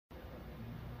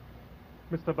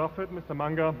Mr. Buffett, Mr.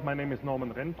 Munger, my name is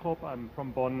Norman Rentrop. I'm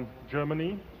from Bonn,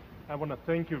 Germany. I want to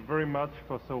thank you very much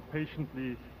for so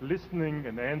patiently listening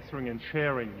and answering and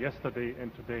sharing yesterday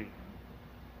and today.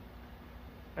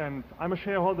 And I'm a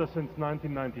shareholder since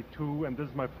 1992, and this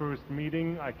is my first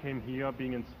meeting. I came here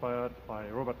being inspired by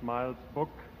Robert Miles' book,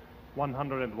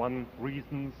 101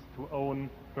 Reasons to Own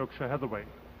Berkshire Hathaway.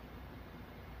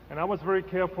 And I was very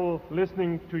careful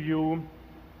listening to you,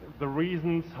 the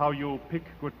reasons how you pick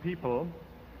good people,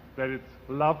 that it's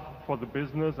love for the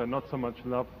business and not so much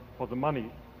love for the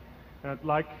money. And I'd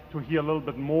like to hear a little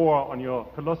bit more on your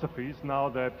philosophies now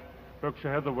that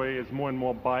Berkshire Hathaway is more and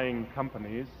more buying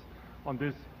companies, on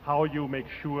this, how you make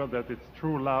sure that it's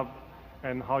true love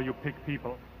and how you pick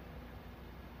people.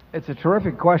 It's a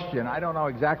terrific question. I don't know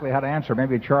exactly how to answer.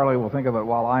 Maybe Charlie will think of it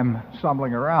while I'm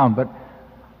stumbling around, but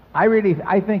I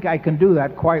think I can do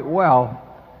that quite well,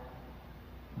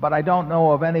 but I don't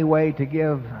know of any way to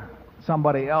give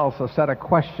somebody else a set of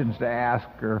questions to ask,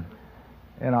 or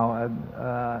I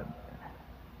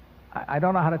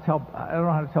don't know how to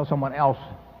tell someone else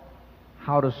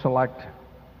how to select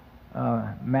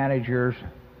managers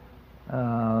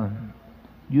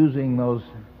using those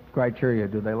criteria.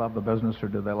 Do they love the business or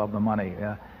do they love the money?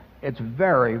 It's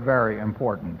very, very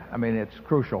important. I mean, it's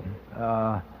crucial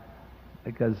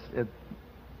because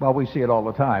we see it all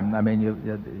the time. I mean,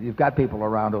 you've got people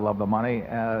around who love the money,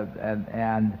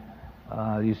 and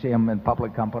you see them in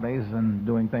public companies and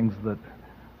doing things that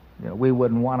we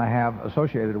wouldn't want to have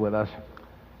associated with us.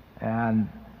 And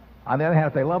on the other hand,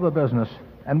 if they love the business,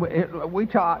 and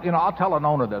I'll tell an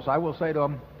owner this. I will say to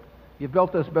them, "You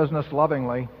built this business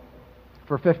lovingly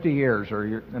for 50 years,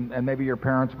 and maybe your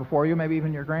parents before you, maybe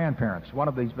even your grandparents. One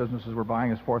of these businesses we're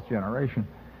buying is fourth generation."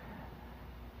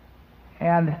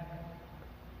 And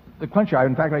the clincher,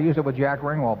 in fact, I used it with Jack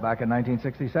Ringwald back in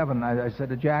 1967. I said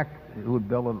to Jack, who would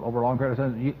build it over a long period of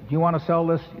time, "Do you want to sell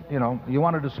this? You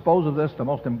want to dispose of this,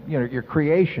 your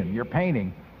creation, your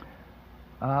painting,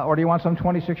 or do you want some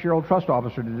 26-year-old trust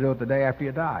officer to do it the day after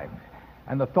you die?"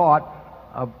 And the thought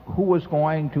of who was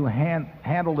going to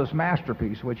handle this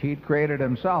masterpiece, which he'd created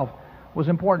himself, was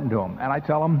important to him. And I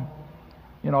tell him,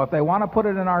 if they want to put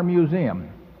it in our museum,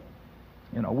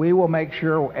 we will make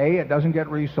sure, A, it doesn't get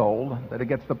resold, that it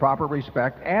gets the proper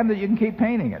respect, and that you can keep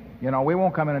painting it. We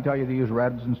won't come in and tell you to use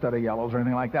reds instead of yellows or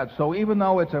anything like that. So even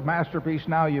though it's a masterpiece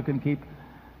now, you can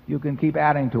keep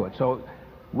adding to it. So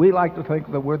we like to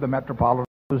think that we're the Metropolitan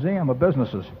Museum of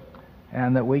businesses,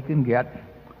 and that we can get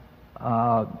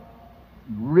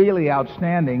really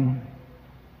outstanding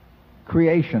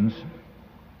creations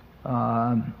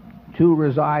to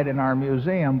reside in our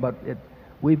museum, but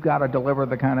we've got to deliver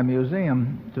the kind of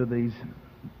museum to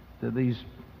these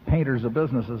painters of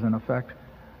businesses, in effect,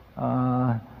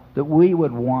 that we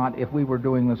would want if we were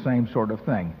doing the same sort of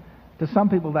thing. To some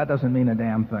people, that doesn't mean a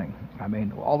damn thing. I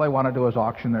mean, all they want to do is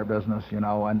auction their business,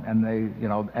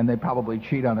 and they probably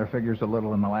cheat on their figures a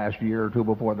little in the last year or two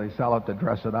before they sell it to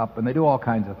dress it up, and they do all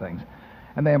kinds of things.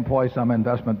 And they employ some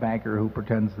investment banker who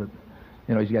pretends that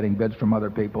he's getting bids from other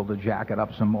people to jack it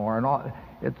up some more, and all.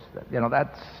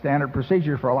 That's standard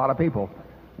procedure for a lot of people.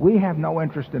 We have no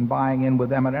interest in buying in with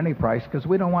them at any price because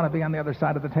we don't want to be on the other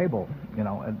side of the table,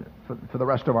 for the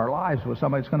rest of our lives with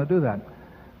somebody that's going to do that.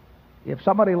 If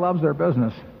somebody loves their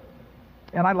business,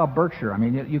 and I love Berkshire, I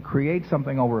mean, you create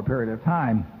something over a period of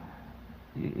time,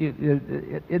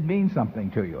 it means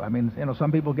something to you. I mean,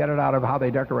 some people get it out of how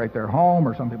they decorate their home,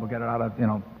 or some people get it out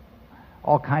of,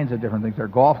 all kinds of different things, their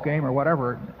golf game or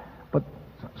whatever. But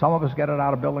some of us get it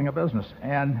out of building a business.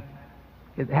 And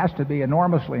it has to be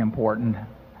enormously important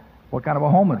what kind of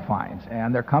a home it finds.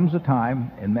 And there comes a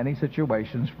time in many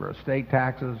situations for estate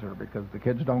taxes, or because the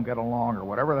kids don't get along, or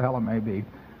whatever the hell it may be,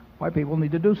 why people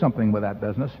need to do something with that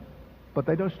business, but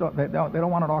they don't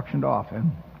want it auctioned off,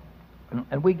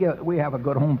 and we have a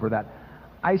good home for that.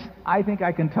 I think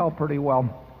I can tell pretty well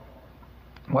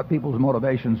what people's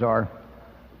motivations are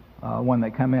when they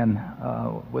come in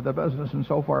with the business, and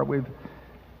so far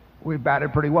we've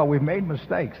batted pretty well. We've made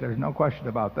mistakes, there's no question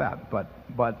about that, but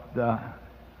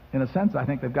in a sense I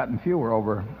think they've gotten fewer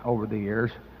over the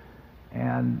years,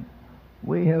 and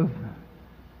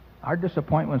our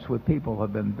disappointments with people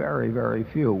have been very, very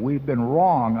few. We've been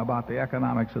wrong about the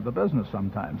economics of the business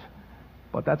sometimes,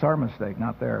 but that's our mistake,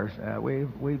 not theirs.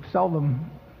 We've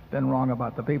seldom been wrong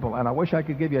about the people, and I wish I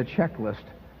could give you a checklist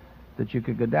that you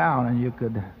could go down and you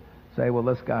could say, well,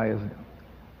 this guy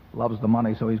loves the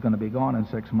money, so he's going to be gone in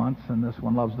 6 months, and this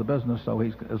one loves the business, so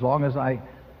as long as I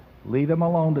leave him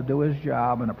alone to do his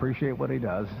job and appreciate what he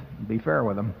does, and be fair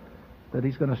with him, that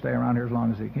he's going to stay around here as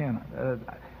long as he can.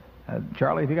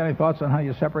 Charlie, have you got any thoughts on how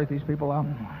you separate these people out?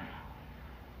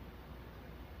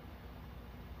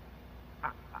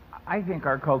 I think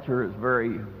our culture is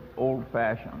very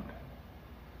old-fashioned.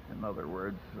 In other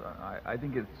words, I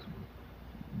think it's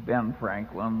Ben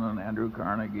Franklin and Andrew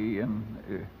Carnegie, and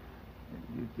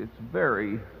it's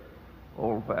very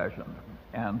old-fashioned.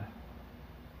 And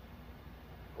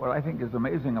what I think is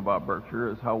amazing about Berkshire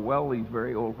is how well these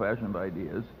very old-fashioned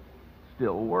ideas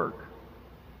still work.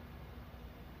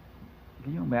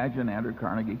 Can you imagine Andrew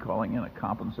Carnegie calling in a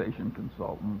compensation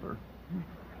consultant or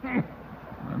an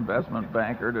investment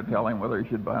banker to tell him whether he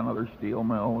should buy another steel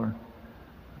mill or...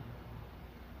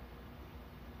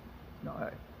 No,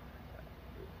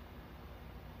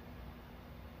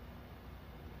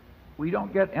 we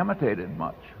don't get imitated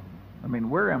much. I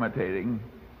mean, we're imitating,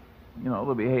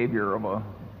 the behavior of a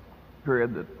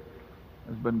period that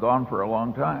has been gone for a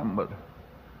long time, but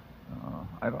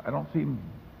I don't see...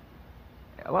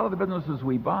 A lot of the businesses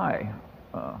we buy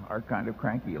are kind of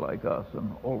cranky like us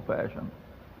and old-fashioned.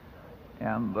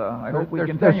 And I hope we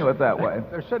continue it that way.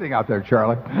 They're sitting out there,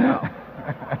 Charlie.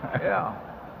 Yeah.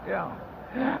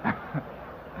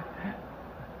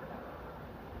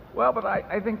 Well, but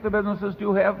I think the businesses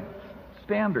do have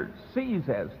standards. Seas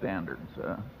has standards.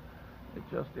 It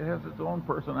has its own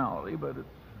personality, but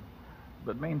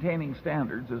maintaining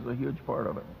standards is a huge part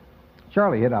of it.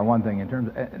 Charlie hit on one thing in terms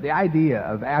of the idea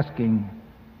of asking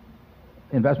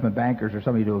investment bankers or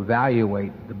somebody to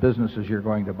evaluate the businesses you're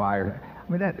going to buy. I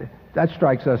mean, that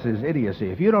strikes us as idiocy.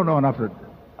 If you don't know enough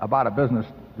about a business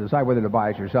to decide whether to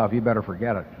buy it yourself, you better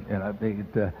forget it.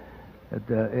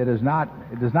 It does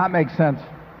not make sense.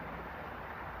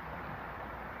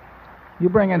 You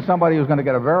bring in somebody who's going to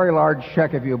get a very large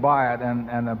check if you buy it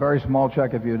and a very small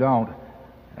check if you don't.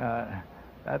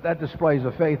 That displays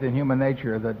a faith in human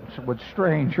nature that would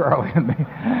strain Charlie and me.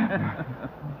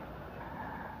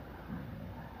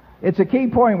 It's a key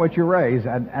point what you raise,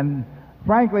 and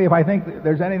frankly, if I think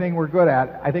there's anything we're good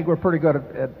at, I think we're pretty good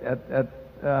at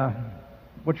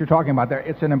what you're talking about there.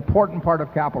 It's an important part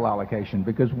of capital allocation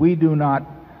because we are not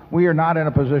in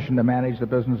a position to manage the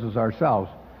businesses ourselves,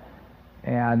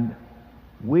 and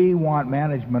we want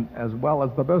management as well as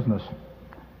the business,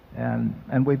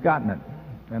 and we've gotten it,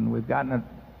 and we've gotten it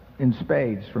in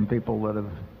spades from people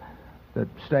that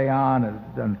stay on and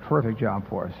have done a terrific job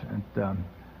for us, and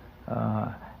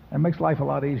it makes life a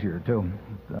lot easier too.